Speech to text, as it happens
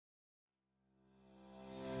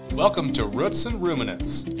Welcome to Roots and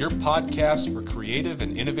Ruminants, your podcast for creative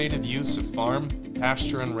and innovative use of farm,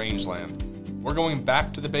 pasture, and rangeland. We're going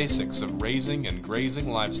back to the basics of raising and grazing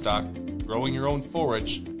livestock, growing your own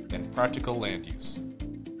forage, and practical land use.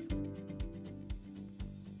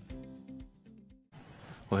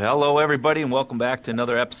 Well, hello everybody, and welcome back to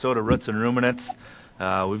another episode of Roots and Ruminants.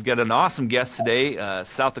 We've got an awesome guest today,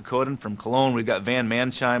 South Dakotan from Cologne. We've got Van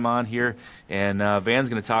Mansheim on here, and Van's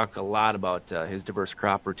going to talk a lot about his diverse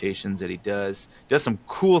crop rotations that he does. Does some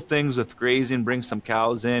cool things with grazing, brings some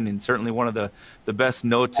cows in, and certainly one of the best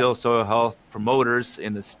no-till soil health promoters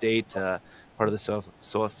in the state, part of the South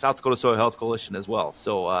Dakota Soil Health Coalition as well.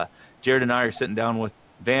 So Jared and I are sitting down with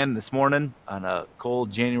Van this morning on a cold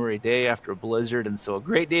January day after a blizzard, and so a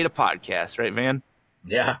great day to podcast, right, Van?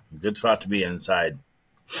 Yeah, good spot to be inside.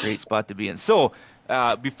 Great spot to be in. So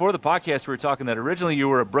before the podcast, we were talking that originally you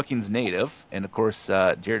were a Brookings native, and of course,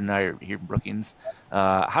 Jared and I are here in Brookings.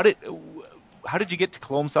 How did you get to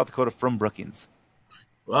Cologne, South Dakota from Brookings?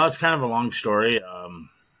 Well, it's kind of a long story.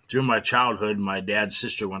 Through my childhood, my dad's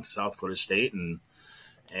sister went to South Dakota State, and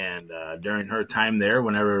during her time there,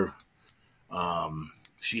 whenever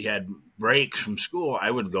she had breaks from school,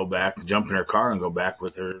 I would go back, jump in her car, and go back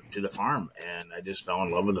with her to the farm. And I just fell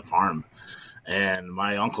in love with the farm. And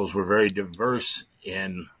my uncles were very diverse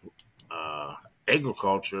in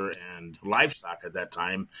agriculture and livestock at that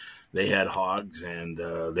time. They had hogs, and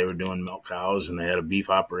they were doing milk cows, and they had a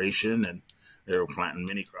beef operation, and they were planting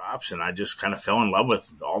mini crops. And I just kind of fell in love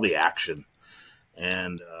with all the action.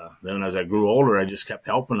 And then as I grew older, I just kept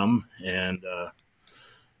helping them. And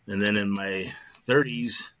then in my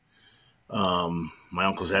 30s, my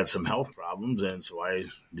uncles had some health problems, and so I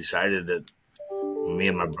decided that me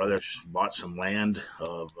and my brother bought some land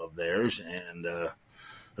of theirs, and a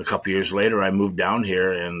couple years later I moved down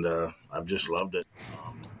here, and I've just loved it.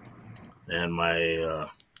 And my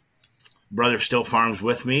brother still farms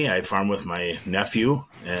with me. I farm with my nephew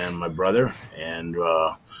and my brother, and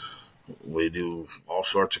we do all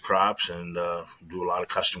sorts of crops and do a lot of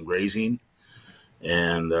custom grazing.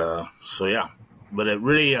 And so, yeah, but it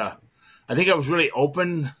really, I think I was really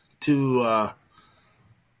open to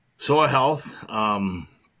soil health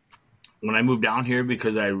when I moved down here,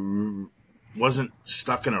 because I wasn't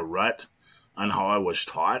stuck in a rut on how I was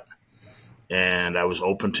taught, and I was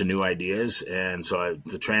open to new ideas. And so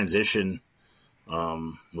the transition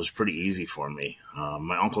was pretty easy for me.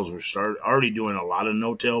 My uncles were already doing a lot of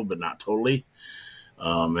no-till, but not totally.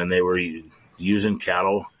 And they were using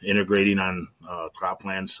cattle, integrating on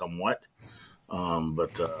cropland somewhat.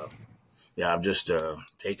 Yeah, I've just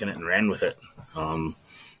taken it and ran with it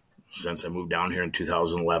since I moved down here in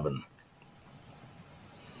 2011.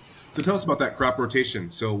 So tell us about that crop rotation.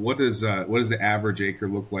 So what does the average acre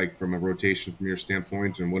look like from a rotation from your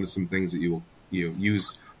standpoint, and what are some things that you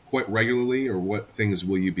use quite regularly, or what things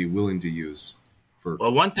will you be willing to use?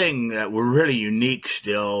 Well, one thing that we're really unique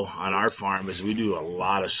still on our farm is we do a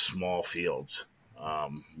lot of small fields.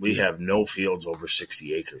 We have no fields over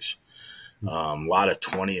 60 acres. A lot of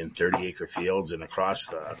 20 and 30 acre fields, and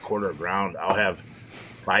across a quarter of ground, I'll have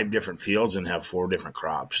 5 different fields and have 4 different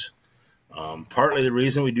crops. Partly the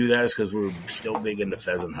reason we do that is because we're still big into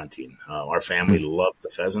pheasant hunting. Our family loved the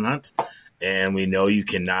pheasant hunt, and we know you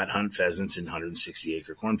cannot hunt pheasants in 160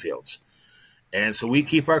 acre cornfields. And so we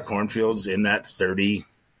keep our cornfields in that 30,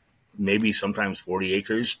 maybe sometimes 40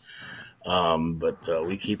 acres, but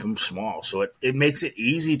we keep them small. So it makes it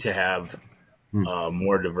easy to have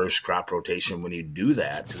more diverse crop rotation when you do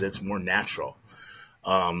that, because it's more natural.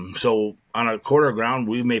 So on a quarter of ground,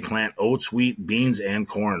 we may plant oats, wheat, beans, and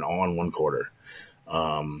corn all in one quarter.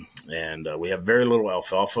 And we have very little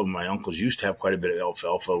alfalfa. My uncles used to have quite a bit of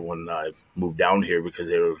alfalfa when I moved down here, because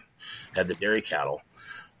they had the dairy cattle.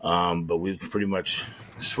 But we've pretty much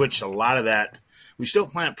switched a lot of that. We still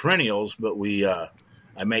plant perennials, but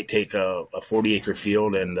I might take a 40 acre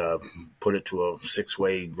field and put it to a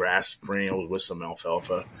 6-way grass perennials with some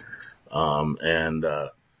alfalfa, and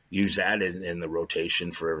use that in the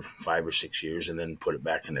rotation for 5 or 6 years, and then put it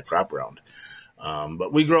back in the crop round.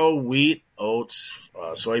 But we grow wheat, oats,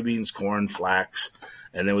 soybeans, corn, flax,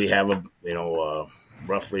 and then we have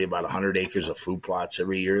roughly about 100 acres of food plots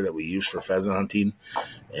every year that we use for pheasant hunting,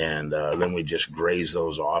 and then we just graze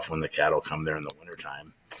those off when the cattle come there in the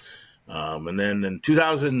wintertime. And then in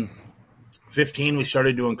 2015, we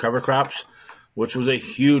started doing cover crops, which was a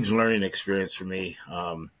huge learning experience for me.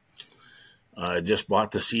 I just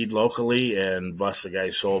bought the seed locally, and bless the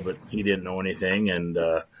guy's soul, but he didn't know anything. And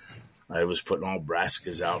I was putting all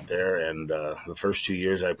brassicas out there, and the first 2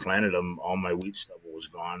 years I planted them, all my wheat stubble was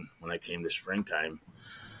gone when I came to springtime.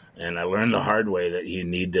 And I learned the hard way that you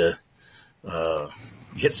need to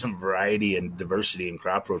get some variety and diversity in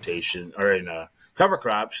crop rotation or in cover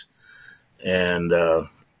crops, and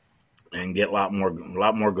get a lot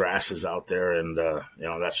more grasses out there, and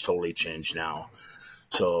that's totally changed now.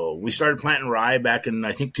 So we started planting rye back in,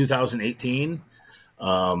 I think, 2018.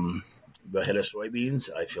 Ahead of soybeans.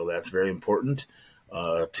 I feel that's very important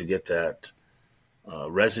to get that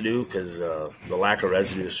residue, because the lack of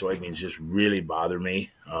residue of soybeans just really bother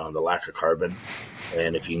me, the lack of carbon.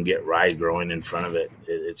 And if you can get rye growing in front of it,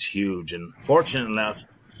 it's huge. And fortunate enough,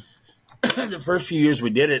 the first few years we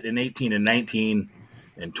did it in 18 and 19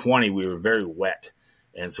 and 20, we were very wet.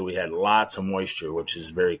 And so we had lots of moisture, which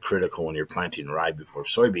is very critical when you're planting rye before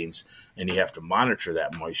soybeans, and you have to monitor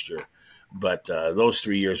that moisture. But those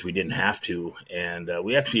 3 years we didn't have to, and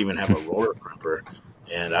we actually even have a roller crimper,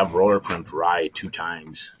 and I've roller crimped rye 2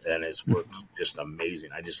 times, and it's worked just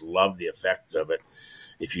amazing. I just love the effect of it.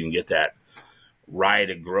 If you can get that rye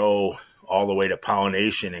to grow all the way to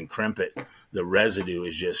pollination and crimp it, the residue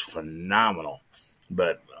is just phenomenal.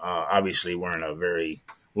 But obviously we're in a very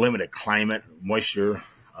limited climate, moisture,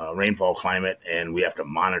 rainfall climate, and we have to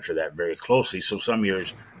monitor that very closely. So some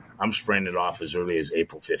years I'm spraying it off as early as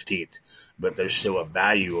April 15th, but there's still a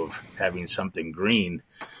value of having something green.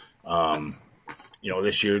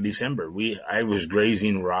 This year, December, I was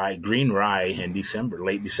grazing green rye in December,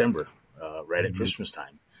 late December, right at Christmas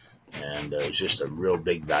time. And it's just a real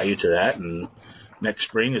big value to that. And next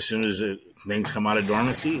spring, as soon as things come out of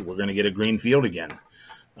dormancy, we're going to get a green field again,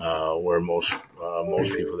 where most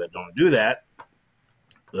people that don't do that,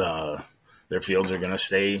 their fields are going to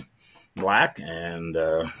stay black and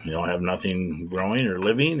have nothing growing or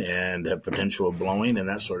living, and have potential of blowing and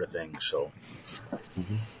that sort of thing. So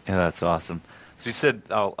yeah, that's awesome. So you said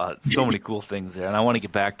so many cool things there, and I want to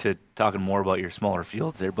get back to talking more about your smaller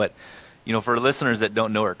fields there. But for listeners that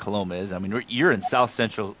don't know where Coloma is, I mean, you're in south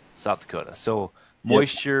central South Dakota. So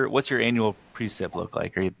moisture, What's your annual precip look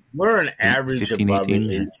like? We're an average 15, above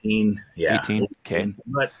 18? 18. Yeah, 18. Okay.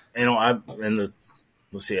 But I've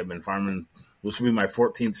been farming. This will be my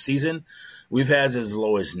 14th season. We've had as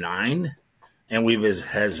low as 9, and we've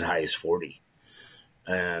had as high as 40.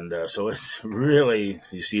 And so it's really,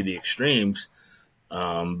 you see the extremes.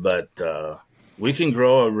 But we can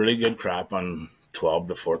grow a really good crop on 12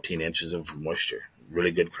 to 14 inches of moisture.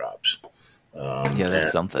 Really good crops.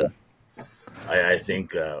 That's something. I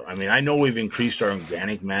think, I know we've increased our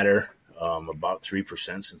organic matter about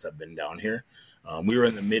 3% since I've been down here. We were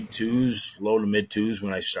in the mid-2s, low to mid-2s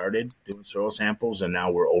when I started doing soil samples, and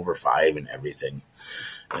now we're over 5 and everything.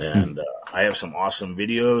 And I have some awesome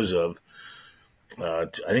videos of, I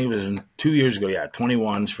think it was 2 years ago,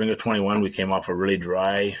 spring of 21, we came off a really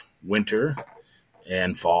dry winter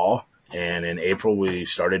and fall. And in April, we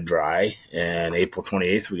started dry, and April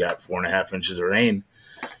 28th, we got 4.5 inches of rain.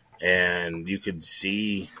 And you could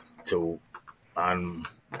see on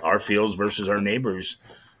our fields versus our neighbors,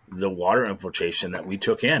 the water infiltration that we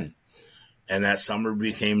took in. And that summer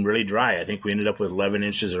became really dry. I think we ended up with 11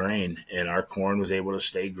 inches of rain, and our corn was able to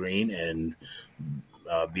stay green and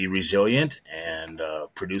be resilient and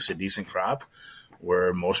produce a decent crop,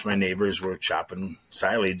 where most of my neighbors were chopping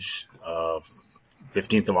silage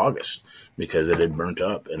 15th of August because it had burnt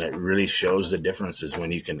up. And it really shows the differences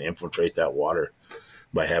when you can infiltrate that water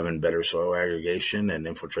by having better soil aggregation and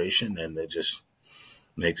infiltration, and it just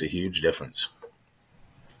makes a huge difference.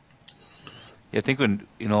 Yeah, I think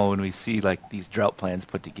when we see like these drought plans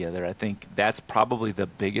put together, I think that's probably the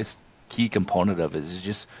biggest key component of it, is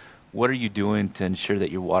just what are you doing to ensure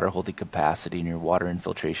that your water holding capacity and your water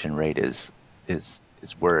infiltration rate is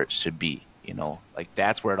where it should be. Like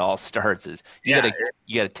that's where it all starts, is you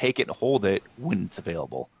gotta take it and hold it when it's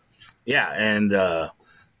available. Yeah.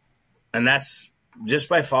 And that's just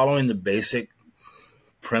by following the basic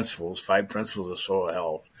principles, 5 principles of soil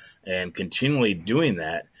health, and continually doing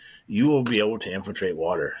that, you will be able to infiltrate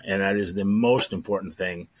water. And that is the most important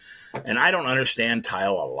thing. And I don't understand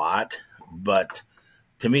tile a lot, but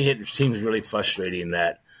to me, it seems really frustrating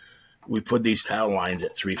that we put these tile lines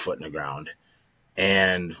at 3 foot in the ground,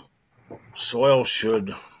 and soil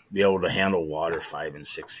should be able to handle water 5 and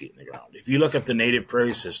 6 feet in the ground. If you look at the native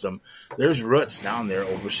prairie system, there's roots down there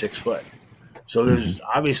over 6 foot. So there's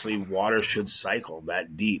obviously water should cycle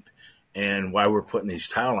that deep. And why we're putting these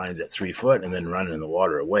tile lines at 3 foot and then running the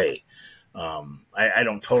water away. I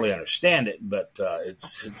don't totally understand it, but it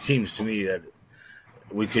seems to me that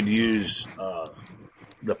we could use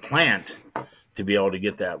the plant to be able to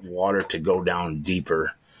get that water to go down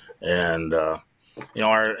deeper. And,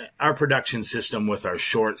 our production system with our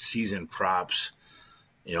short season crops,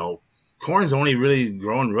 corn's only really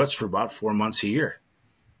growing roots for about 4 months a year.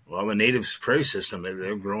 Well, the native prairie system,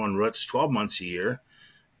 they're growing roots 12 months a year,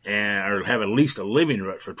 or have at least a living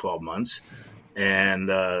root for 12 months. And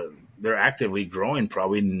they're actively growing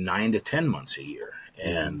probably 9 to 10 months a year.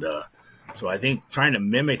 And so I think trying to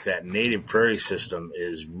mimic that native prairie system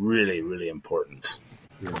is really, really important.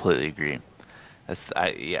 Completely agree.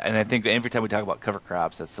 And I think every time we talk about cover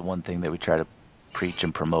crops, that's the one thing that we try to preach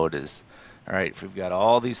and promote is, all right, if we've got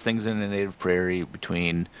all these things in the native prairie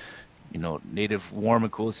between, native warm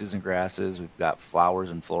and cool season grasses, we've got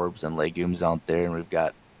flowers and forbs and legumes out there, and we've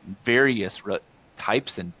got various root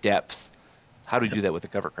types and depths. How do we do that with a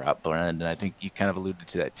cover crop? And I think you kind of alluded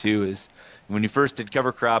to that too, is when you first did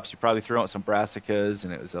cover crops, you probably threw out some brassicas,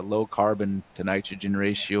 and it was a low carbon to nitrogen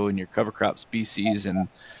ratio in your cover crop species. And,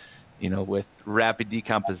 with rapid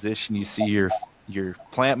decomposition, you see your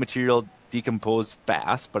plant material decompose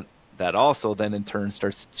fast, but that also then in turn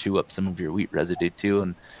starts to chew up some of your wheat residue too.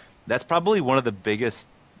 And that's probably one of the biggest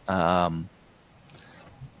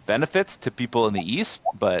benefits to people in the East,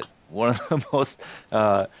 but one of the most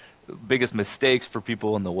biggest mistakes for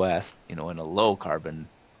people in the West, in a low carbon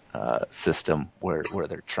system where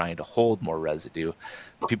they're trying to hold more residue.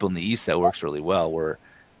 People in the East, that works really well, where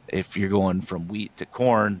if you're going from wheat to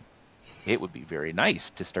corn, it would be very nice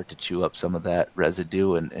to start to chew up some of that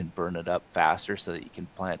residue and burn it up faster so that you can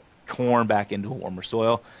plant corn back into a warmer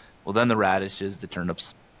soil. Well, then the radishes, the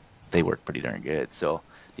turnips, they work pretty darn good. So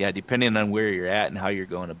yeah, depending on where you're at and how you're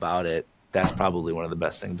going about it, that's probably one of the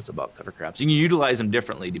best things about cover crops. You can utilize them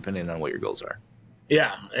differently depending on what your goals are.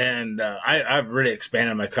 Yeah, and I've really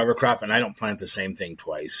expanded my cover crop, and I don't plant the same thing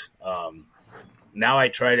twice. Now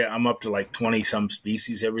I'm up to like 20-some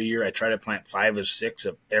species every year. I try to plant 5 or 6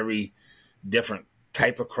 of every different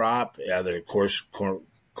type of crop, either, of course,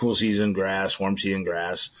 cool season grass, warm season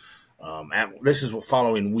grass. This is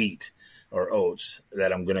following wheat or oats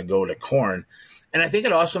that I'm going to go to corn. And I think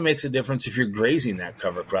it also makes a difference if you're grazing that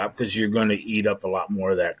cover crop, because you're going to eat up a lot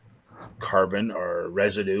more of that carbon or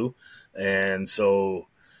residue. And so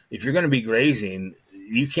if you're going to be grazing,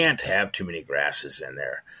 you can't have too many grasses in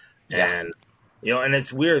there. Yeah. And, and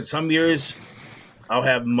it's weird. Some years I'll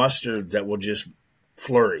have mustards that will just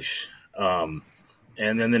flourish. And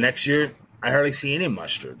then the next year I hardly see any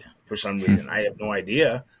mustard for some reason. I have no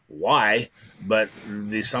idea why, but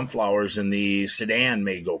the sunflowers and the sedan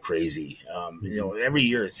may go crazy. Every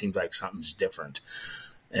year it seems like something's different.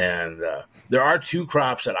 And there are 2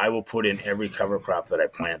 crops that I will put in every cover crop that I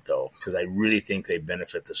plant, though, because I really think they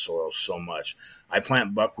benefit the soil so much. I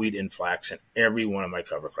plant buckwheat and flax in every one of my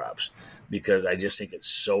cover crops because I just think it's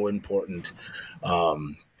so important.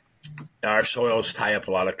 Our soils tie up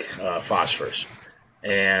a lot of phosphorus,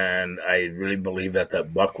 and I really believe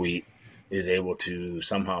that buckwheat is able to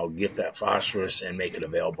somehow get that phosphorus and make it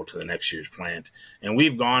available to the next year's plant. And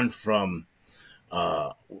we've gone from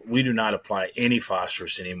we do not apply any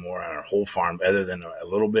phosphorus anymore on our whole farm other than a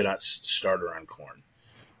little bit of starter on corn.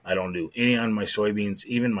 I don't do any on my soybeans.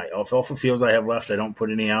 Even my alfalfa fields I have left, I don't put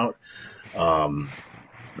any out.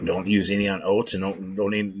 Don't use any on oats, and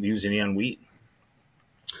don't even use any on wheat.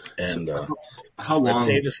 And how long? It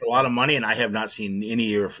saved us a lot of money, and I have not seen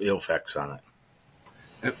any ill effects on it.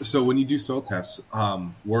 So when you do soil tests,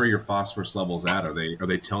 where are your phosphorus levels at? Are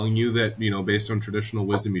they telling you that, based on traditional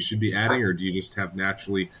wisdom, you should be adding, or do you just have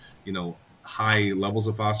naturally, high levels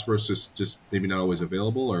of phosphorus, just maybe not always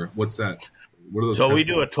available, or what's that? What are those? So we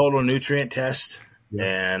do a total nutrient test,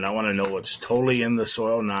 and I want to know what's totally in the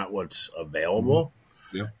soil, not what's available.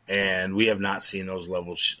 Mm-hmm. Yeah. And we have not seen those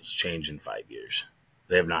levels change in 5 years.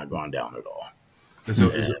 They have not gone down at all. And so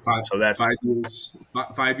is it 5 years?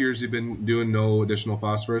 5 years you've been doing no additional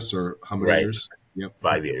phosphorus, or how many years? Yep.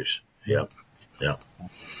 5 years. Yep.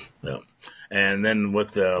 And then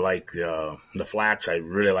with the flax, I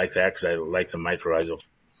really like that because I like the mycorrhizal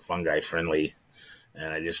fungi friendly,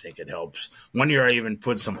 and I just think it helps. One year I even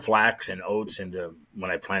put some flax and oats into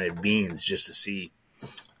when I planted beans just to see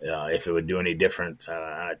if it would do any different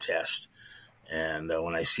on a test. And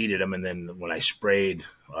when I seeded them, and then when I sprayed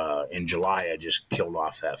in July, I just killed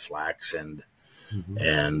off that flax and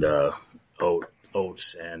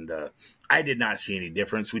oats, and I did not see any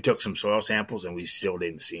difference. We took some soil samples, and we still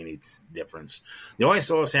didn't see any difference. The only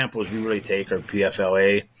soil samples we really take are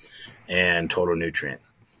PFLA and total nutrient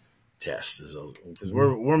tests, because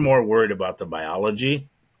we're more worried about the biology.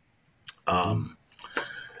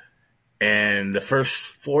 And the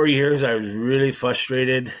first 4 years, I was really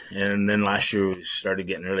frustrated. And then last year, we started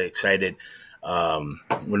getting really excited. When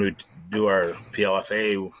we do our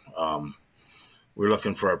PLFA, we're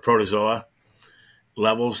looking for our protozoa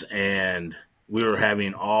levels, and we were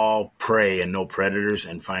having all prey and no predators.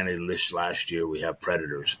 And finally, this last year, we have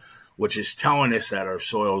predators. which is telling us that our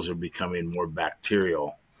soils are becoming more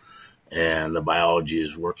bacterial and the biology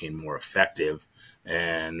is working more effective.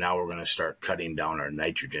 And now we're going to start cutting down our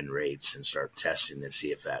nitrogen rates and start testing to see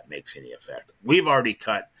if that makes any effect. We've already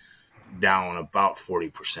cut down about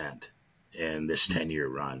 40% in this 10-year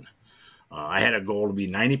run. I had a goal to be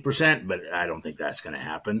 90%, but I don't think that's going to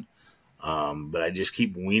happen. But I just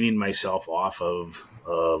keep weaning myself off of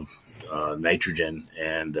nitrogen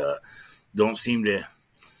and don't seem to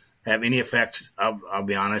have any effects. I'll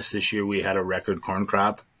be honest, this year we had a record corn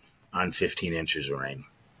crop on 15 inches of rain.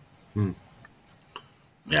 Yeah.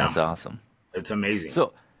 That's awesome. It's amazing.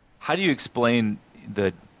 So how do you explain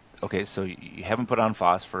so you haven't put on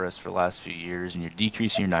phosphorus for the last few years and you're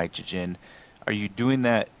decreasing your nitrogen. Are you doing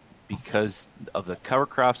that because of the cover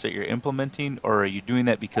crops that you're implementing, or are you doing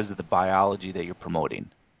that because of the biology that you're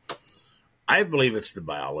promoting? I believe it's the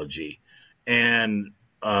biology. And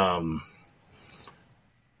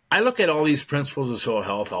I look at all these principles of soil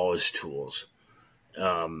health all as tools.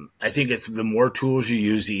 I think it's the more tools you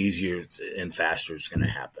use, the easier and faster it's going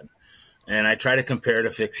to happen. And I try to compare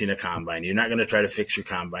to fixing a combine. You're not going to try to fix your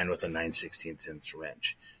combine with a 9/16 inch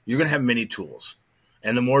wrench. You're going to have many tools.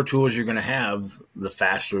 And the more tools you're going to have, the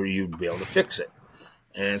faster you'll be able to fix it.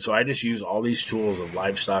 And so I just use all these tools of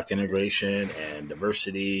livestock integration and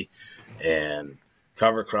diversity and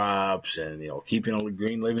cover crops and, keeping a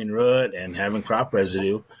green living root and having crop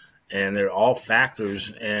residue. And they're all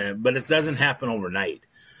factors, but it doesn't happen overnight.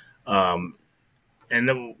 And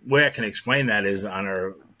the way I can explain that is on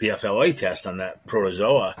our PFLA test on that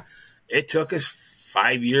protozoa, it took us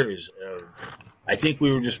 5 years. I think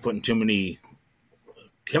we were just putting too many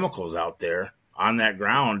chemicals out there on that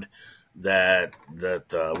ground that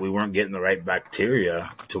we weren't getting the right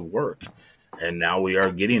bacteria to work. And now we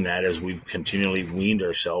are getting that as we've continually weaned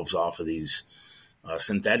ourselves off of these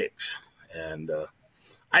synthetics. And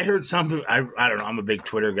I heard some, I don't know, I'm a big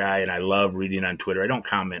Twitter guy and I love reading on Twitter. I don't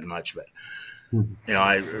comment much, but,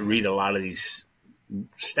 I read a lot of these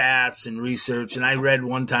stats and research. And I read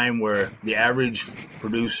one time where the average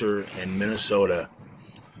producer in Minnesota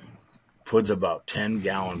puts about 10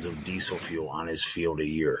 gallons of diesel fuel on his field a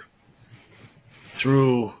year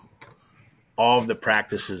through all of the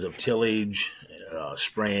practices of tillage,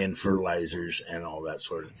 spraying fertilizers and all that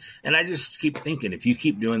sort of. And I just keep thinking, if you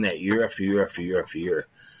keep doing that year after year after year after year,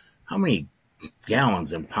 how many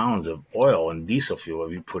gallons and pounds of oil and diesel fuel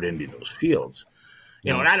have you put into those fields?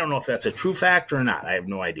 And I don't know if that's a true fact or not. I have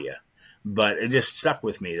no idea. But it just stuck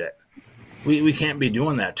with me that we can't be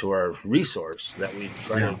doing that to our resource that we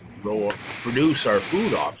try to produce our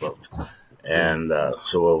food off of. And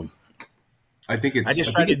so I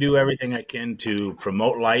just try to do everything I can to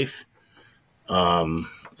promote life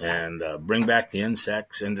and bring back the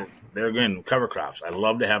insects. And there again, cover crops. I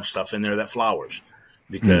love to have stuff in there that flowers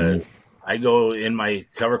because I go in my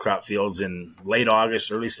cover crop fields in late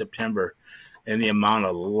August, early September, and the amount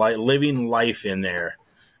of living life in there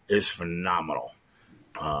is phenomenal.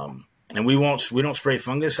 And we don't spray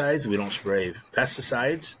fungicides. We don't spray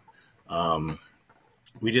pesticides.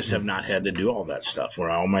 We just have not had to do all that stuff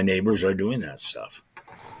where all my neighbors are doing that stuff.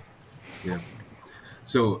 Yeah.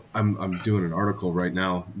 So I'm doing an article right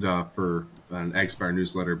now for an AgSpire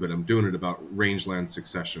newsletter, but I'm doing it about rangeland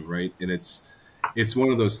succession, right? And it's one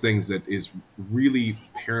of those things that is really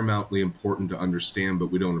paramountly important to understand, but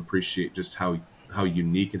we don't appreciate just how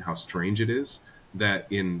unique and how strange it is. That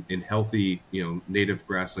in healthy, native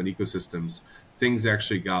grassland ecosystems, things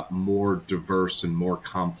actually got more diverse and more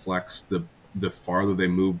complex the farther they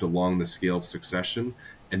moved along the scale of succession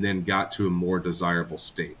and then got to a more desirable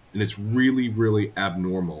state. And it's really, really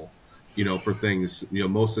abnormal, for things,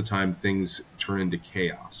 most of the time things turn into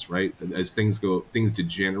chaos, right? As things go, things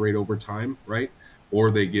degenerate over time, right?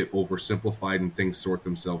 Or they get oversimplified and things sort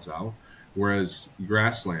themselves out. Whereas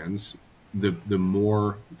grasslands, the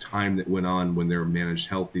more time that went on when they were managed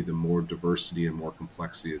healthy, the more diversity and more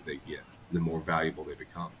complexity that they get, the more valuable they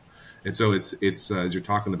become. And so it's as you're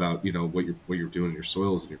talking about, what you're doing in your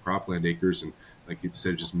soils and your cropland acres, and like you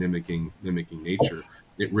said, just mimicking nature.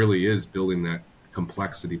 It really is building that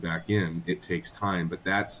complexity back in. It takes time, but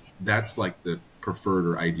that's like the preferred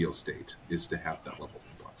or ideal state, is to have that level of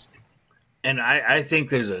complexity. And I think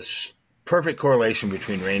there's a perfect correlation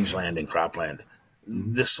between rangeland and cropland.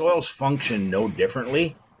 The soils function no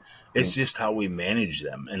differently. It's just how we manage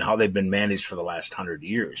them and how they've been managed for the last 100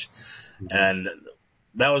 years. And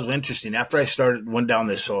that was interesting. After I went down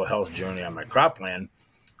this soil health journey on my cropland,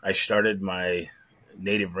 I started my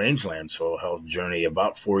native rangeland soil health journey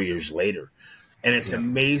about 4 years later. And it's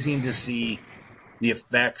amazing to see the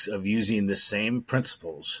effects of using the same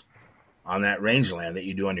principles on that rangeland that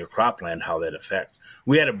you do on your cropland, how that affects.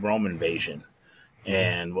 We had a brome invasion,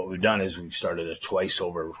 and what we've done is we've started a twice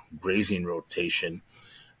over grazing rotation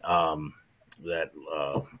that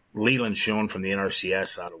Leland Schoen from the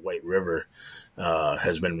NRCS out of White River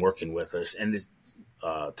has been working with us. And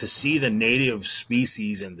to see the native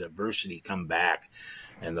species and diversity come back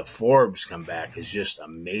and the forbs come back is just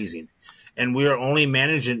amazing. And we are only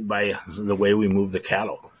managing by the way we move the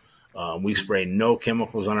cattle. We spray no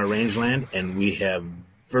chemicals on our rangeland, and we have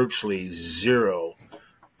virtually zero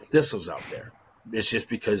thistles out there. It's just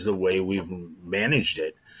because the way we've managed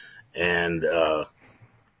it. And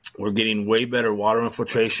we're getting way better water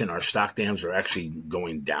infiltration. Our stock dams are actually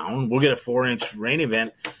going down. We'll get a 4-inch rain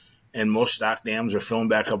event, and most stock dams are filling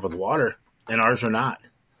back up with water, and ours are not.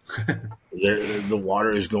 The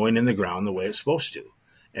water is going in the ground the way it's supposed to.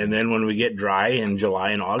 And then when we get dry in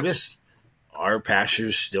July and August, our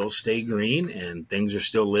pastures still stay green and things are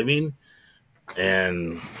still living.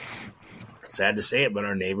 And sad to say it, but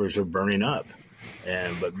our neighbors are burning up.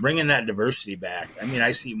 But bringing that diversity back, I mean,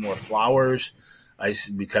 I see more flowers.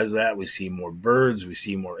 Because of that, we see more birds, we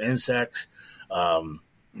see more insects.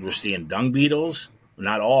 We're seeing dung beetles,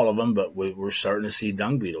 not all of them, but we're starting to see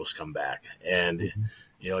dung beetles come back. And,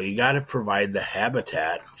 you got to provide the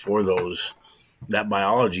habitat for that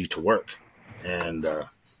biology to work. And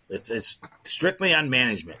it's strictly on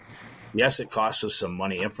management. Yes, it costs us some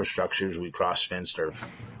money. Infrastructures, we cross-fenced our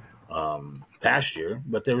pasture,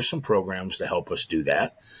 but there were some programs to help us do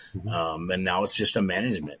that. And now it's just a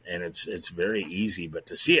management, and it's very easy, but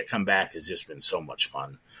to see it come back has just been so much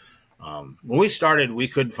fun. When we started, we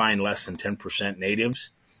could find less than 10%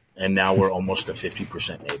 natives, and now we're almost to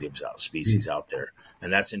 50% natives species out there,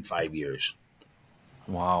 and that's in 5 years.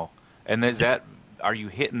 Wow. And are you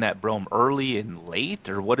hitting that brome early and late,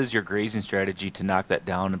 or what is your grazing strategy to knock that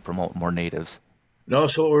down and promote more natives? No,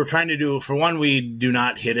 so what we're trying to do, for one, we do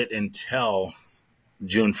not hit it until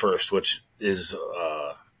June 1st, which is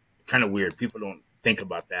kind of weird. People don't think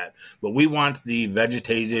about that. But we want the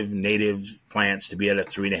vegetative native plants to be at a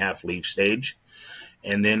 3.5 leaf stage.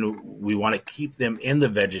 And then we want to keep them in the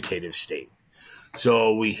vegetative state.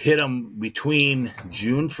 So we hit them between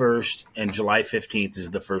June 1st and July 15th is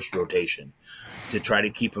the first rotation to try to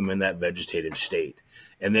keep them in that vegetative state.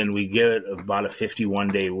 And then we give it about a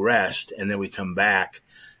 51-day rest, and then we come back,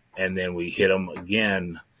 and then we hit them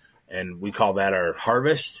again, and we call that our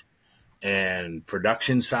harvest and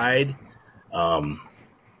production side.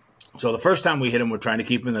 So the first time we hit them, we're trying to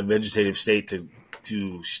keep them in the vegetative state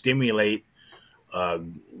to stimulate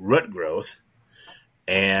root growth,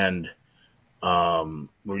 and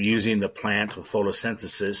we're using the plant with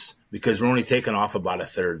photosynthesis because we're only taking off about a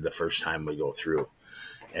third the first time we go through.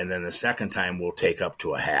 And then the second time we'll take up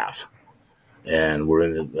to a half, and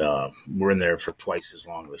we're in there for twice as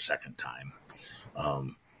long the second time.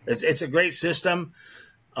 It's a great system.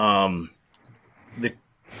 The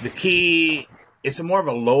key, it's more of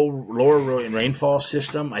a lower rainfall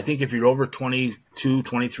system. I think if you're over 22,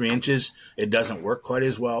 23 inches, it doesn't work quite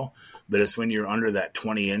as well. But it's when you're under that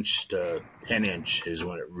 20 inch to 10 inch is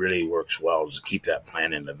when it really works well to keep that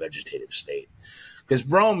plant in the vegetative state. Because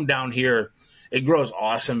brome down here, it grows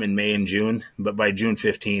awesome in May and June, but by June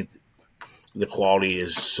 15th, the quality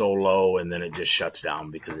is so low, and then it just shuts down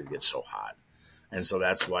because it gets so hot. And so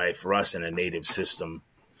that's why for us in a native system,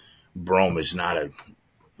 brome is not a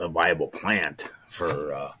viable plant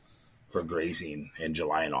for grazing in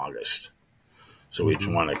July and August. So we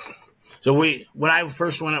want to. So when I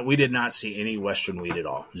first went up, we did not see any Western wheat at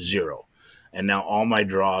all, zero. And now all my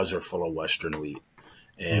draws are full of Western wheat.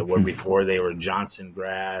 And where before they were Johnson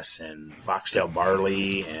grass and foxtail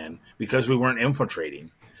barley, and because we weren't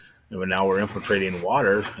infiltrating, but now we're infiltrating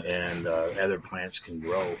water, and other plants can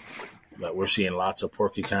grow. But we're seeing lots of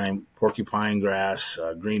porcupine grass,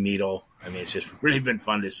 green needle. I mean, it's just really been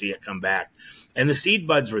fun to see it come back. And the seed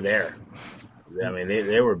buds were there. I mean,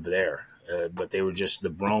 they were there, but they were just,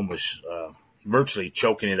 the brome was virtually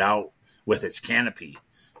choking it out with its canopy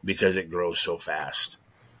because it grows so fast.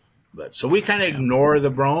 But so we kind of ignore the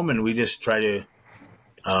brome, and we just try to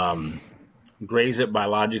graze it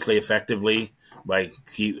biologically effectively by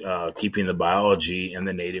keeping the biology in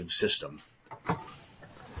the native system.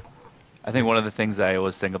 I think one of the things I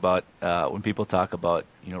always think about when people talk about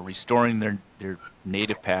restoring their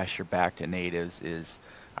native pasture back to natives is,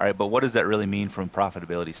 all right, but what does that really mean from a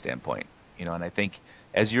profitability standpoint? And I think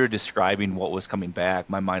as you're describing what was coming back,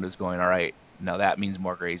 my mind was going, all right, Now that means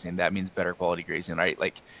more grazing. That means better quality grazing, right?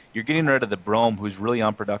 Like you're getting rid of the brome who's really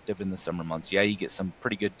unproductive in the summer months. Yeah, you get some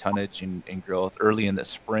pretty good tonnage and growth early in the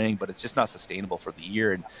spring, but it's just not sustainable for the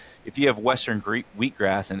year. And if you have Western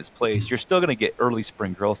wheatgrass in its place, you're still going to get early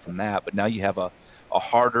spring growth from that. But now you have a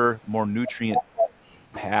harder, more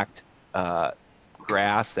nutrient-packed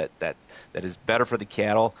grass that is better for the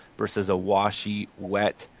cattle versus a washy,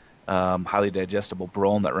 wet, highly digestible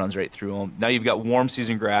brome that runs right through them. Now you've got warm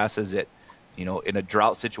season grasses that, in a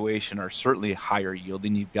drought situation are certainly higher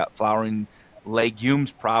yielding. You've got flowering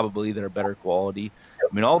legumes probably that are better quality.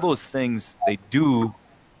 I mean, all those things, they do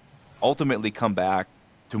ultimately come back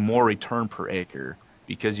to more return per acre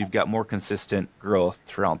because you've got more consistent growth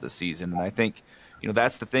throughout the season. And I think,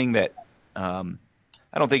 that's the thing that I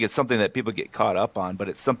don't think it's something that people get caught up on, but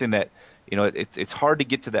it's something that, it's hard to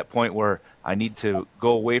get to that point where I need to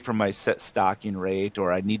go away from my set stocking rate,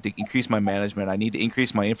 or I need to increase my management. I need to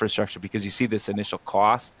increase my infrastructure because you see this initial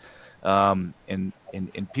cost, and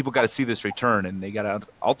people got to see this return, and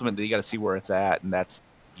ultimately they got to see where it's at. And that's,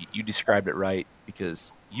 you described it right,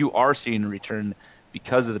 because you are seeing a return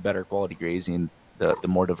because of the better quality grazing, the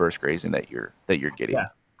more diverse grazing that you're getting. Yeah.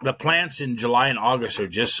 The plants in July and August are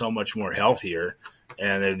just so much more healthier,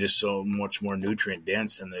 and they're just so much more nutrient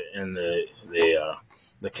dense, and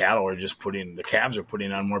the cattle are just the calves are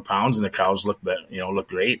putting on more pounds, and the cows look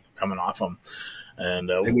great coming off them, and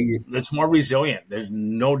it's more resilient. There's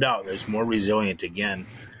no doubt. There's more resilient again.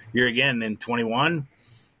 Here again in 21,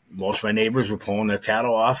 most of my neighbors were pulling their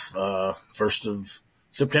cattle off 1st of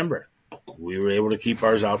September. We were able to keep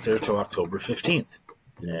ours out there till October 15th.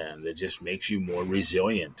 And it just makes you more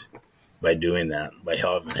resilient by doing that, by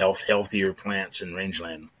having healthier plants and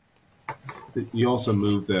rangeland. You also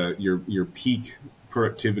move your peak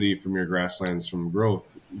productivity from your grasslands from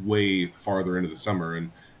growth way farther into the summer.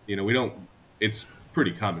 And, it's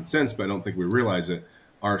pretty common sense, but I don't think we realize it.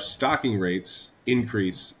 Our stocking rates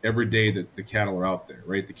increase every day that the cattle are out there,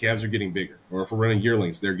 right? The calves are getting bigger, or if we're running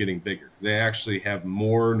yearlings, they're getting bigger. They actually have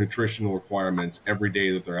more nutritional requirements every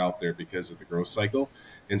day that they're out there because of the growth cycle.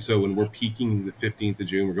 And so when we're peaking the 15th of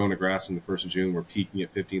June, we're going to grass on the 1st of June, we're peaking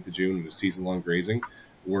at 15th of June in the season-long grazing,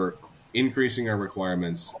 we're increasing our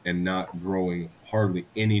requirements and not growing hardly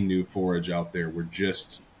any new forage out there. We're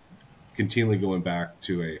just continually going back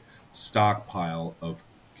to a stockpile of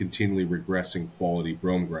continually regressing quality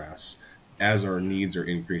brome grass as our needs are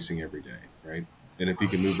increasing every day, right? And if you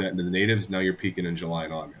can move that into the natives, now you're peaking in July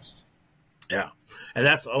and August. Yeah. And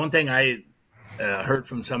that's the one thing I heard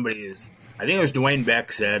from somebody is, I think it was Dwayne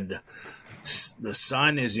Beck said, the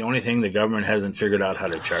sun is the only thing the government hasn't figured out how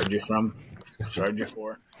to charge you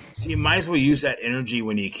for. So you might as well use that energy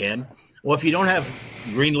when you can. Well, if you don't have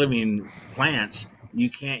green living plants, you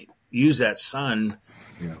can't use that sun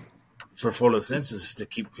for photosynthesis to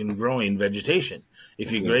keep growing vegetation.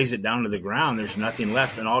 If you graze it down to the ground, there's nothing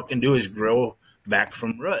left, and all it can do is grow back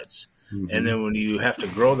from roots. Mm-hmm. And then when you have to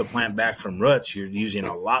grow the plant back from roots, you're using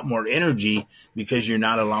a lot more energy because you're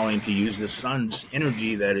not allowing to use the sun's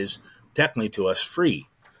energy that is technically to us free.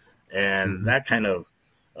 And that kind of,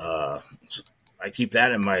 I keep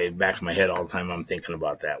that in my back of my head all the time. I'm thinking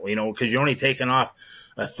about that, because you're only taking off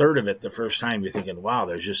a third of it the first time. You're thinking, wow,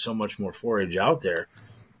 there's just so much more forage out there.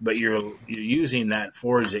 But you're using that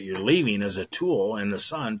forage that you're leaving as a tool in the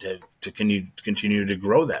sun to continue to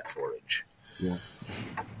grow that forage.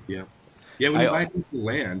 Yeah. When you buy a piece of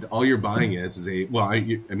land, all you're buying is I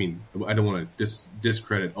don't want to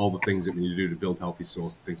discredit all the things that we need to do to build healthy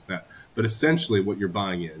soils and things like that. But essentially what you're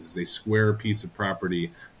buying is a square piece of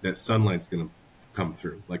property that sunlight's going to come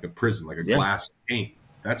through, like a prism, like a glass pane.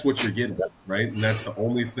 That's what you're getting, right? And that's the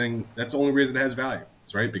only reason it has value.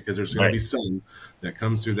 Right? Because there's going to be sun that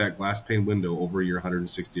comes through that glass pane window over your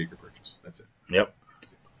 160 acre purchase. That's it. Yep.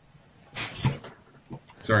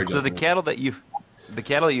 Sorry, Justin. So the cattle that you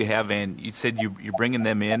have, Van, you said you're bringing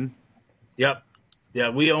them in? Yep. Yeah,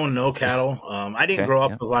 we own no cattle. I didn't grow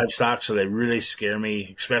up with livestock, so they really scare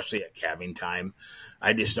me, especially at calving time.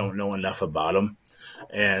 I just don't know enough about them.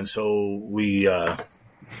 And so we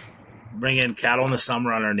bring in cattle in the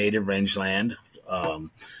summer on our native rangeland.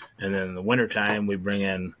 And then in the wintertime, we bring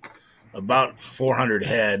in about 400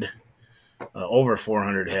 head, over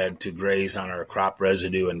 400 head to graze on our crop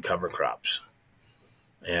residue and cover crops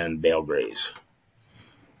and bale graze.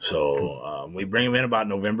 So we bring them in about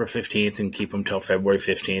November 15th and keep them till February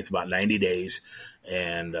 15th, about 90 days.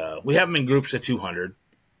 And we have them in groups of 200.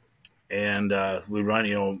 And we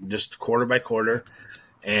run, just quarter by quarter.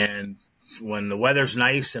 And when the weather's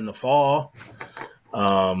nice in the fall,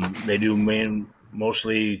 they do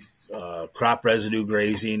mostly crop residue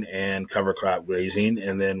grazing and cover crop grazing.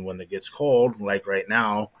 And then when it gets cold, like right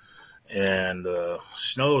now, and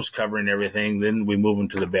snow's covering everything, then we move them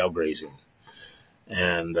to the bale grazing.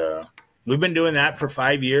 And we've been doing that for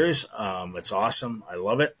 5 years. It's awesome. I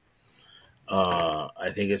love it.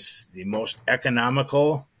 I think it's the most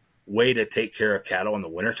economical way to take care of cattle in the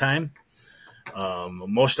wintertime.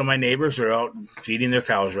 Most of my neighbors are out feeding their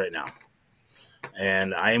cows right now.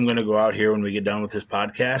 And I am going to go out here when we get done with this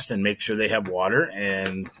podcast and make sure they have water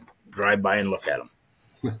and drive by and look at them.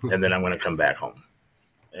 And then I'm going to come back home.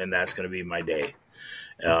 And that's going to be my day.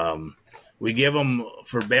 We give them,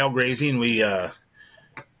 for bale grazing, the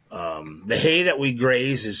hay that we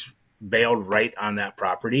graze is baled right on that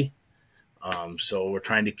property. So we're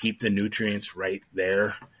trying to keep the nutrients right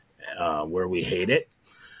there where we hay it.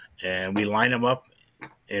 And we line them up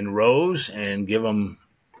in rows and give them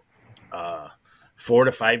 4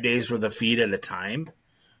 to 5 days worth of feed at a time.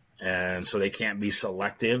 And so they can't be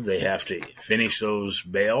selective. They have to finish those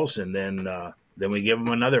bales, and then we give them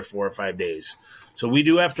another 4 or 5 days. So we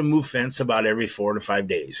do have to move fence about every 4 to 5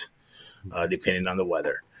 days, depending on the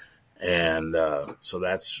weather. And so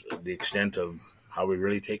that's the extent of how we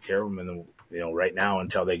really take care of them right now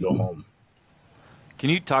until they go home.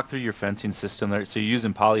 Can you talk through your fencing system there? So you're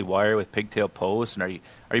using poly wire with pigtail posts, and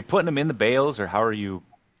are you putting them in the bales, or how are you?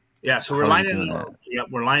 Yeah, so we're lining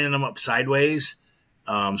them up sideways,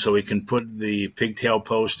 so we can put the pigtail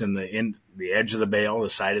post in the edge of the bale, the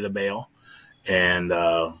side of the bale, and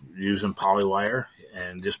using poly wire,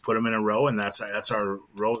 and just put them in a row, and that's our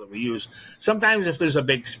row that we use. Sometimes if there's a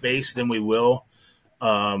big space, then we will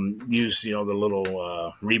use the little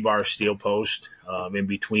rebar steel post in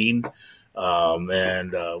between,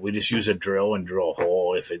 and we just use a drill and drill a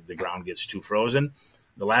hole if the ground gets too frozen.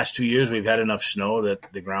 The last 2 years, we've had enough snow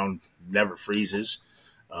that the ground never freezes.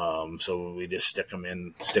 So we just stick them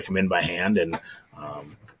in by hand, and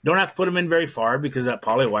don't have to put them in very far because that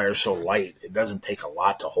poly wire is so light. It doesn't take a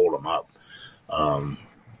lot to hold them up. And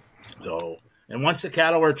once the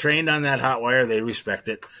cattle are trained on that hot wire, they respect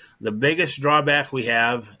it. The biggest drawback we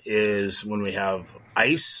have is when we have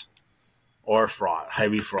ice or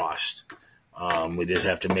heavy frost. We just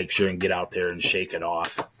have to make sure and get out there and shake it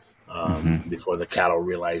off. Before the cattle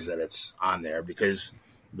realize that it's on there, because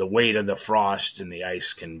the weight of the frost and the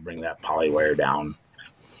ice can bring that poly wire down.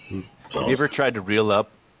 So, have you ever tried to reel up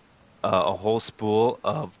a whole spool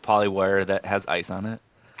of poly wire that has ice on it?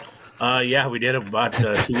 Yeah, we did about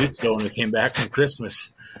 2 weeks ago when we came back from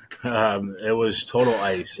Christmas. It was total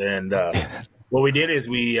ice. And what we did is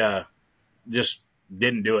we just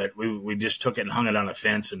didn't do it. We just took it and hung it on a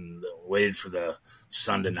fence and waited for the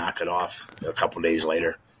sun to knock it off a couple days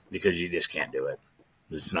later, because you just can't do it.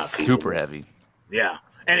 It's not feasible. Super heavy. Yeah.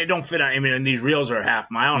 And it don't fit on. I mean, these reels are a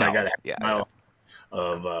half mile, and I got a half mile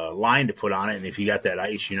of line to put on it. And if you got that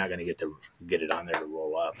ice, you're not going to get it on there to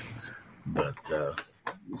roll up. But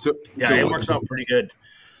so it works out pretty good.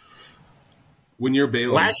 When you're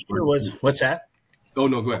baling, last year was what's that? Oh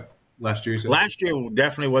no, go ahead. Last year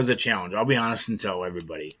definitely was a challenge. I'll be honest and tell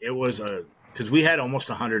everybody it was because we had almost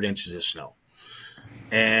 100 inches of snow,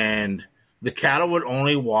 and the cattle would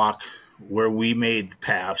only walk where we made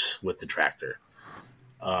paths with the tractor.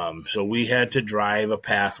 So we had to drive a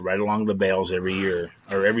path right along the bales every year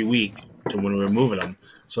or every week to when we were moving them,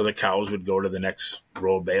 so the cows would go to the next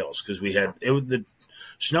row of bales, because the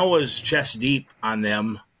snow was chest deep on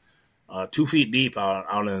them, 2 feet deep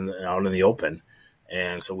out in the open,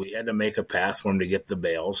 and so we had to make a path for them to get the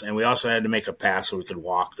bales, and we also had to make a path so we could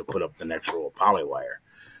walk to put up the next row of poly wire.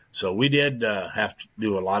 So we did have to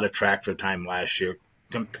do a lot of tractor time last year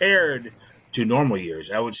compared to normal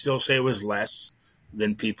years. I would still say it was less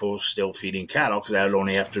than people still feeding cattle, because I would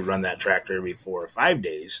only have to run that tractor every 4 or 5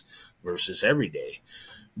 days versus every day.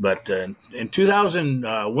 But in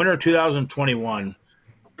winter 2021,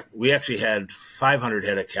 we actually had 500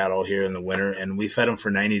 head of cattle here in the winter, and we fed them for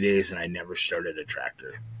 90 days, and I never started a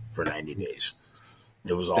tractor for 90 days.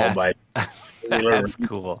 It was all by That's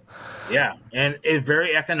cool. Yeah, and it's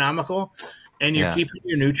very economical, and you're keeping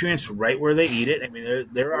your nutrients right where they eat it. I mean,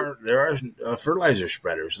 there are fertilizer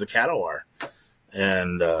spreaders. The cattle are,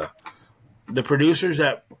 and the producers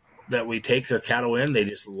that we take their cattle in, they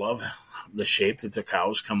just love the shape that the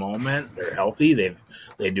cows come home in. They're healthy.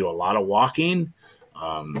 They do a lot of walking.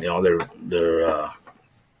 They're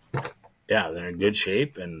in good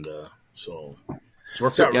shape, and so it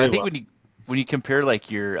works out really well. I think when you compare like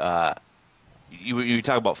your you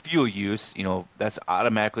talk about fuel use, that's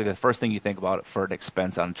automatically the first thing you think about for an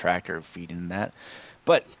expense on tractor feeding that.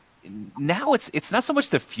 But now it's not so much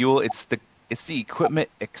the fuel, it's the equipment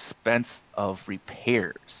expense of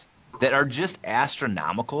repairs that are just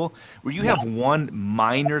astronomical, where you have one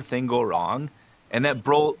minor thing go wrong And that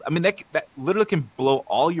that literally can blow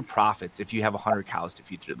all your profits if you have 100 cows to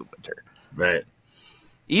feed through the winter. Right.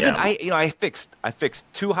 Even I fixed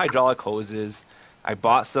 2 hydraulic hoses. I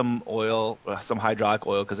bought some hydraulic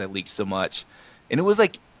oil because I leaked so much, and it was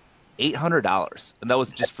like $800, and that was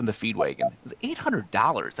just from the feed wagon. It was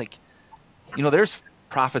 $800. Like, there's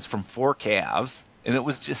profits from 4 calves, and it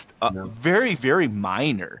was just a very, very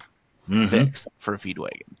minor fix for a feed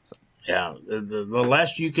wagon. So. Yeah, the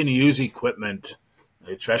less you can use equipment,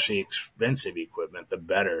 especially expensive equipment, the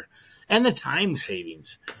better, and the time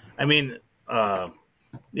savings. I mean,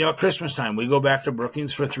 Christmas time, we go back to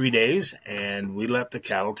Brookings for 3 days, and we let the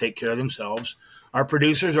cattle take care of themselves. Our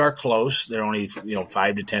producers are close; they're only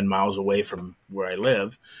 5 to 10 miles away from where I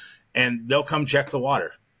live, and they'll come check the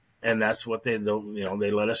water, and that's what they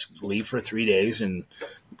let us leave for 3 days. And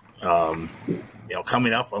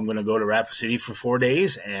coming up, I'm going to go to Rapid City for 4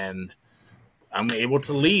 days, and I'm able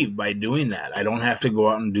to leave by doing that. I don't have to go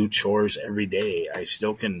out and do chores every day. I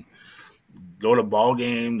still can go to ball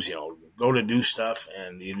games, go to do stuff,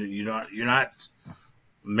 and you're not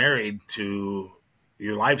married to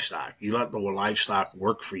your livestock. You let the livestock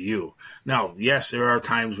work for you. Now, yes, there are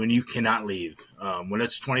times when you cannot leave. When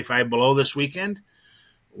it's 25 below this weekend,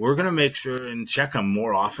 we're going to make sure and check them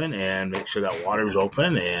more often and make sure that water's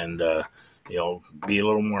open and, be a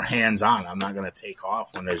little more hands-on. I'm not going to take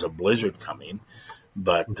off when there's a blizzard coming,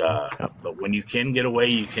 but when you can get away,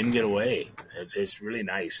 you can get away. It's really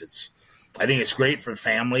nice. I think it's great for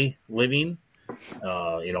family living,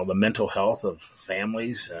 the mental health of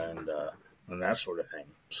families and that sort of thing.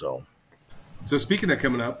 So speaking of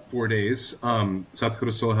coming up 4 days, South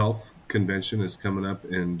Dakota Soil Health Convention is coming up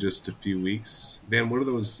in just a few weeks. Van, what are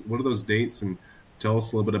those dates? And tell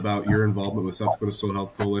us a little bit about your involvement with South Dakota Soil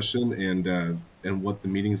Health Coalition and what the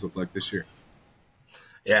meetings look like this year.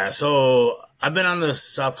 Yeah, so I've been on the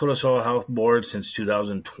South Dakota Soil Health Board since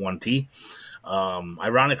 2020.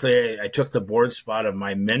 Ironically, I took the board spot of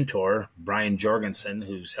my mentor, Brian Jorgensen,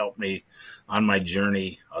 who's helped me on my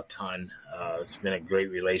journey a ton. It's been a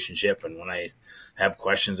great relationship, and when I have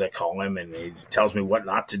questions, I call him, and he tells me what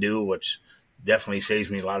not to do, which definitely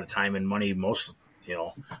saves me a lot of time and money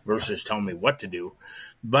versus telling me what to do.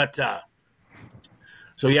 But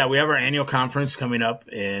so, yeah, we have our annual conference coming up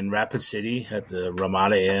in Rapid City at the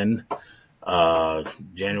Ramada Inn.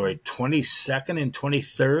 January 22nd and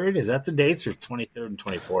 23rd. Is that the dates, or 23rd and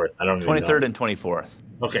 24th? I don't even know. 23rd and 24th.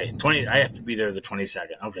 Okay, I have to be there the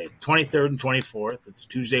 22nd. Okay, 23rd and 24th. It's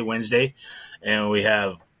Tuesday, Wednesday, and we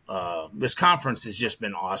have this conference has just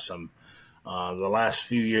been awesome. The last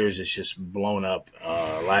few years, it's just blown up.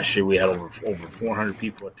 Last year, we had over 400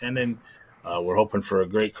 people attending. We're hoping for a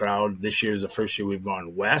great crowd. This year is the first year we've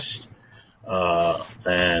gone west,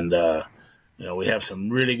 and we have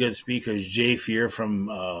some really good speakers. Jay Fear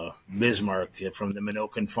from Bismarck, from the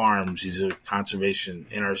Minokan Farms. He's a conservation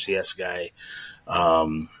NRCS guy.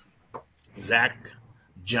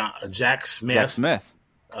 Jack Smith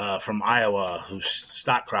from Iowa, who's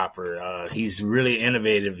stock cropper. He's really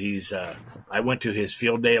innovative. I went to his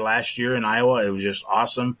field day last year in Iowa. It was just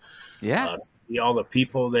awesome. Yeah, to see all the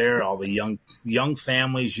people there, all the young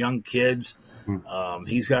families, young kids.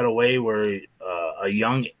 He's got a way where a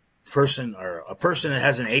young person or a person that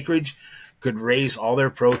has an acreage could raise all their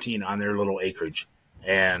protein on their little acreage,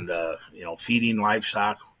 and feeding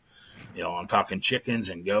livestock. I'm talking chickens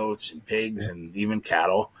and goats and pigs and even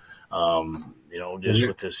cattle.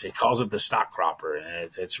 With this, he calls it the stock cropper, and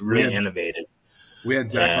it's really innovative. We had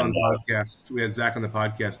Zach on the podcast. We had Zach on the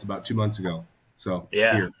podcast about 2 months ago. So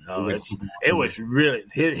yeah, it was really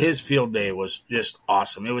his field day was just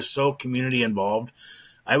awesome. It was so community involved.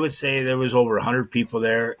 I would say there was over 100 people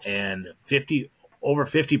there, and over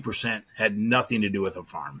 50% had nothing to do with a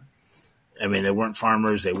farm. I mean, they weren't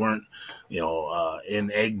farmers. They weren't,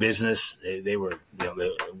 in egg business. They were,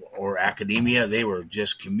 or academia. They were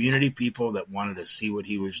just community people that wanted to see what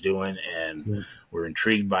he was doing and were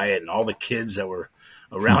intrigued by it. And all the kids that were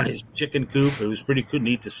around his chicken coop, it was pretty cool,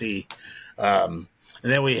 neat to see. And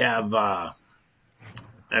then we have,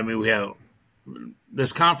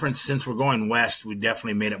 this conference, since we're going west, we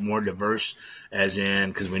definitely made it more diverse,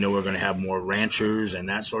 because we know we're going to have more ranchers and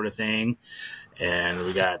that sort of thing. And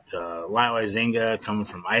we got Lyle Izinga coming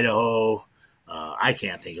from Idaho. I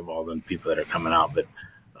can't think of all the people that are coming out, but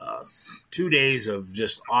 2 days of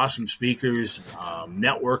just awesome speakers,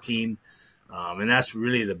 networking. And that's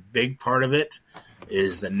really the big part of it,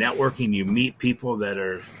 is the networking. You meet people that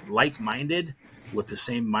are like-minded with the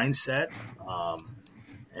same mindset,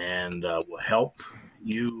 and will help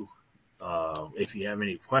you if you have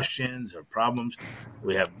any questions or problems.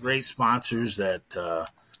 We have great sponsors that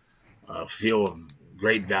feel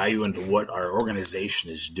great value into what our organization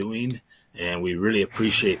is doing, and we really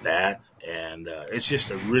appreciate that. And it's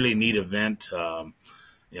just a really neat event.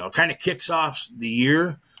 It kind of kicks off the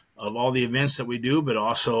year of all the events that we do, but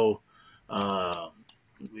also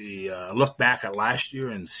we look back at last year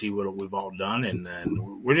and see what we've all done, and then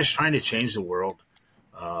we're just trying to change the world,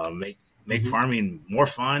 make farming more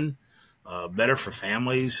fun, better for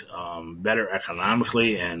families, better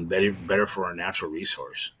economically, and better for our natural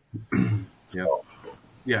resource.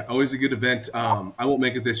 Yeah, always a good event. I won't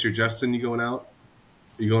make it this year. Justin, you going out?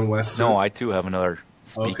 Are you going west? No, I too have another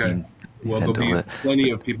speaking. Okay. Well, there'll be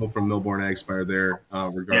plenty of people from Millborn Agspire there,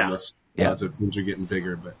 regardless. So teams are getting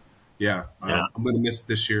bigger, but I'm going to miss it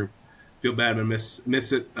this year. Feel bad. I'm going to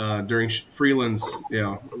miss it during Freeland's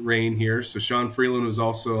reign here. So Sean Freeland was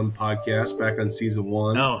also on the podcast back on season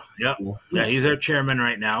 1. Oh, yeah. Yeah, he's our chairman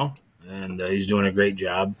right now, and he's doing a great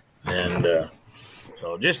job. And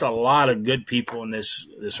so just a lot of good people in this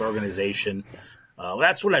organization.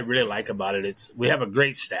 That's what I really like about it. We have a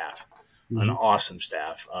great staff, an awesome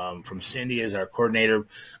staff. From Cindy as our coordinator,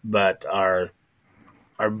 but our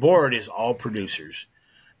board is all producers.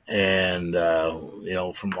 And,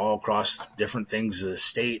 from all across different things of the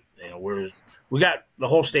state, we got the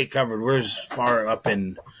whole state covered. We're as far up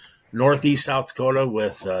in northeast South Dakota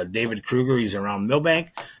with David Kruger. He's around Millbank.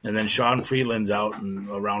 And then Sean Freeland's out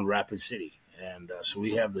around Rapid City. And so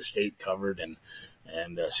we have the state covered, and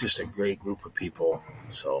it's just a great group of people.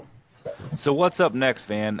 So what's up next,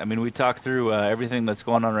 Van? I mean, we talked through everything that's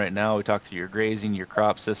going on right now. We talked through your grazing, your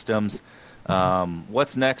crop systems.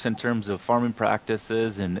 What's next in terms of farming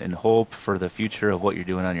practices and hope for the future of what you're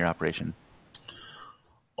doing on your operation?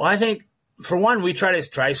 Well, I think, for one, we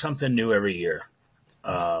try something new every year,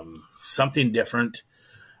 something different.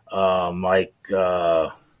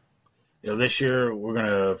 This year we're going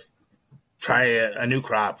to try a new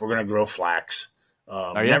crop. We're going to grow flax.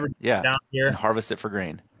 Never down here. And harvest it for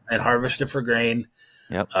grain.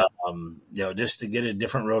 Yep. Just to get a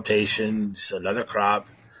different rotation, just another crop.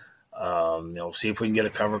 See if we can get a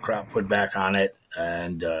cover crop put back on it,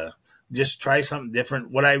 and just try something different.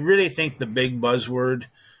 What I really think the big buzzword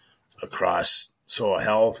across soil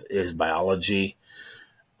health is biology,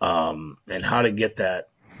 and how to get that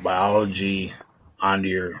biology onto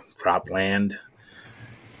your crop land.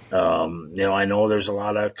 I know there's a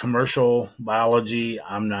lot of commercial biology.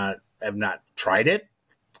 I've not tried it.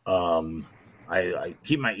 I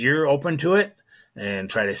keep my ear open to it and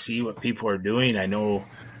try to see what people are doing. I know,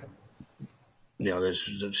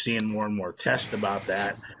 there's seeing more and more tests about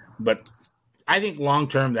that, but I think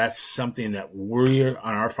long-term, that's something that we on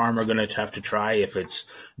our farm are going to have to try, if it's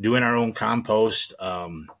doing our own compost,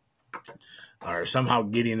 or somehow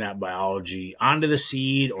getting that biology onto the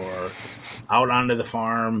seed or out onto the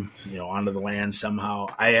farm, onto the land somehow.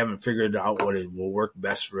 I haven't figured out what it will work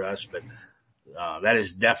best for us, but that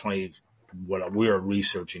is definitely what we are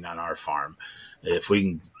researching on our farm. If we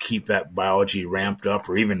can keep that biology ramped up,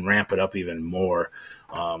 or even ramp it up even more.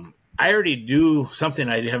 I already do something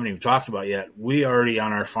I haven't even talked about yet. We already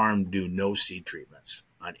on our farm do no seed treatments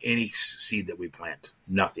on any seed that we plant.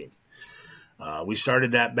 Nothing. We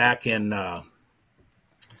started that back in,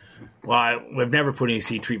 we've never put any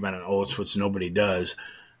seed treatment on oats, which nobody does.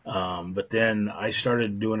 But then I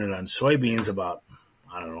started doing it on soybeans about,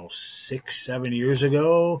 6-7 years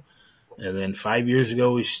ago. And then 5 years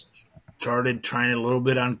ago, we started trying a little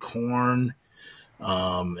bit on corn.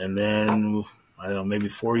 And then, maybe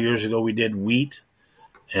 4 years ago, we did wheat.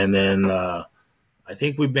 And then I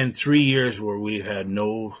think we've been 3 years where we've had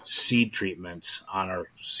no seed treatments on our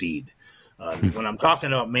seed. What I'm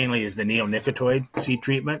talking about mainly is the neonicotinoid seed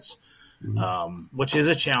treatments, which is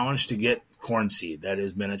a challenge to get corn seed. That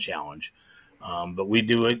has been a challenge. But we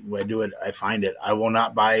do it. I find it. I will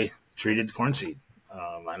not buy treated corn seed.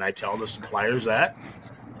 And I tell the suppliers that.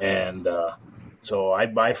 And so I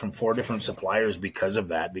buy from 4 different suppliers because of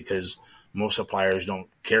that, because most suppliers don't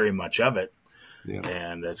carry much of it. Yeah.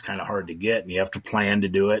 And it's kind of hard to get, and you have to plan to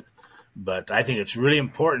do it. But I think it's really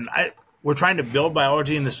important. We're trying to build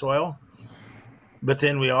biology in the soil, but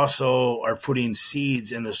then we also are putting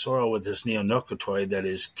seeds in the soil with this neonicotinoid that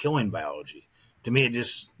is killing biology. To me, it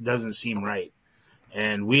just doesn't seem right.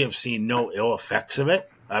 And we have seen no ill effects of it.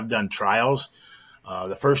 I've done trials.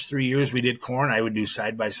 The first 3 years we did corn, I would do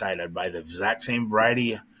side by side. I'd buy the exact same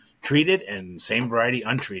variety treated and same variety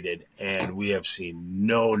untreated, and we have seen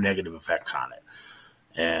no negative effects on it.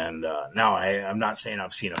 And now I'm not saying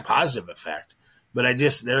I've seen a positive effect, but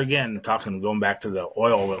going back to the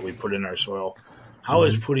oil that we put in our soil, how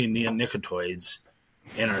is putting neonicotinoids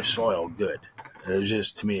in our soil good?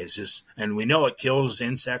 To me, it's just, and we know it kills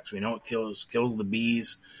insects. We know it kills the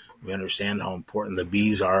bees, We understand how important the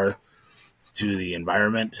bees are to the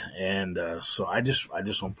environment, and so I just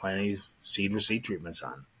don't plant any seed with seed treatments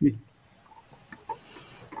on.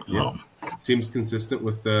 Yeah, seems consistent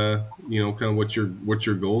with kind of what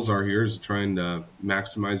your goals are here is trying to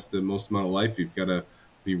maximize the most amount of life. You've got to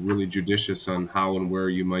be really judicious on how and where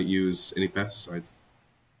you might use any pesticides.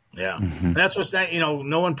 Yeah, and that's what's that.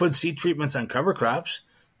 No one puts seed treatments on cover crops,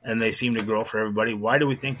 and they seem to grow for everybody. Why do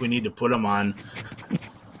we think we need to put them on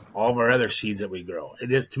all of our other seeds that we grow?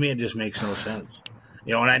 To me, it just makes no sense.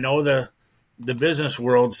 And I know the business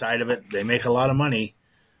world side of it, they make a lot of money.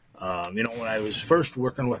 When I was first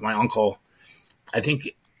working with my uncle, I think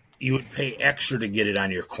you would pay extra to get it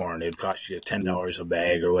on your corn. It'd cost you $10 a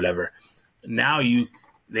bag or whatever. Now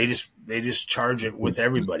they just charge it with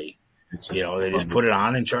everybody. They just put it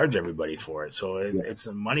on and charge everybody for it. So it's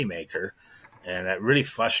a moneymaker, and that really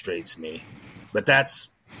frustrates me. But that's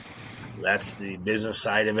the business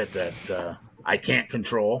side of it that I can't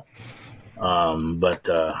control. But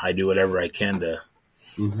I do whatever I can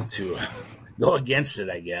to go against it,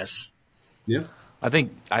 I guess. Yeah, I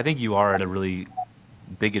think you are at a really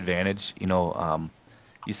big advantage.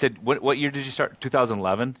 You said what year did you start?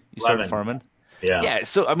 2011. You started farming. Yeah.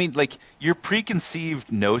 So I mean, like, your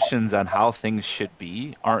preconceived notions on how things should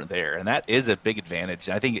be aren't there, and that is a big advantage.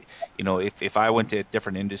 I think if I went to a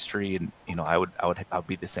different industry, and I would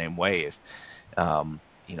be the same way.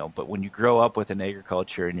 But when you grow up with an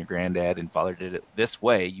agriculture and your granddad and father did it this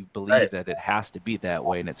way, you believe that it has to be that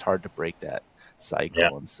way, and it's hard to break that cycle. Yeah.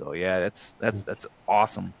 And so that's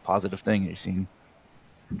awesome, positive thing you're seeing.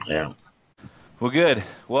 Yeah. Well, good.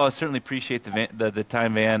 Well, I certainly appreciate the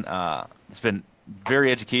time, Van. It's been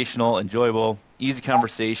very educational, enjoyable, easy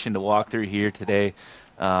conversation to walk through here today.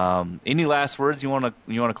 Any last words you want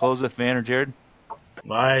to close with, Van or Jared?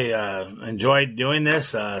 I enjoyed doing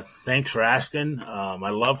this. Thanks for asking. I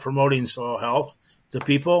love promoting soil health to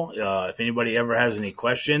people. If anybody ever has any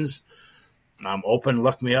questions, I'm open.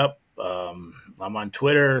 Look me up. I'm on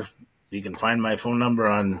Twitter. You can find my phone number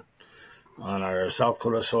on our South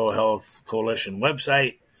Dakota Soil Health Coalition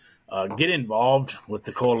website. Get involved with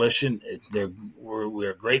the coalition.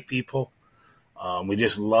 We're great people. We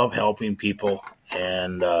just love helping people.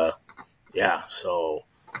 And, so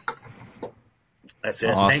that's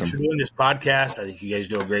it. Awesome. Thanks for doing this podcast. I think you guys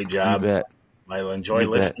do a great job. I enjoy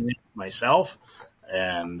listening myself.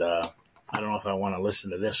 And I don't know if I want to listen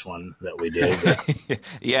to this one that we did.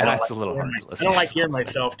 Yeah, that's a little hard. I don't like hearing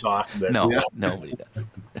myself talk. But, no, nobody does.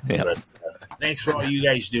 Yeah. But thanks for all you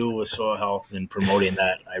guys do with soil health and promoting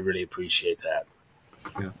that. I really appreciate that.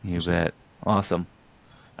 Yeah. You bet. Awesome.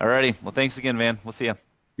 All righty. Well, thanks again, Van. We'll see you.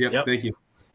 Yep. Thank you.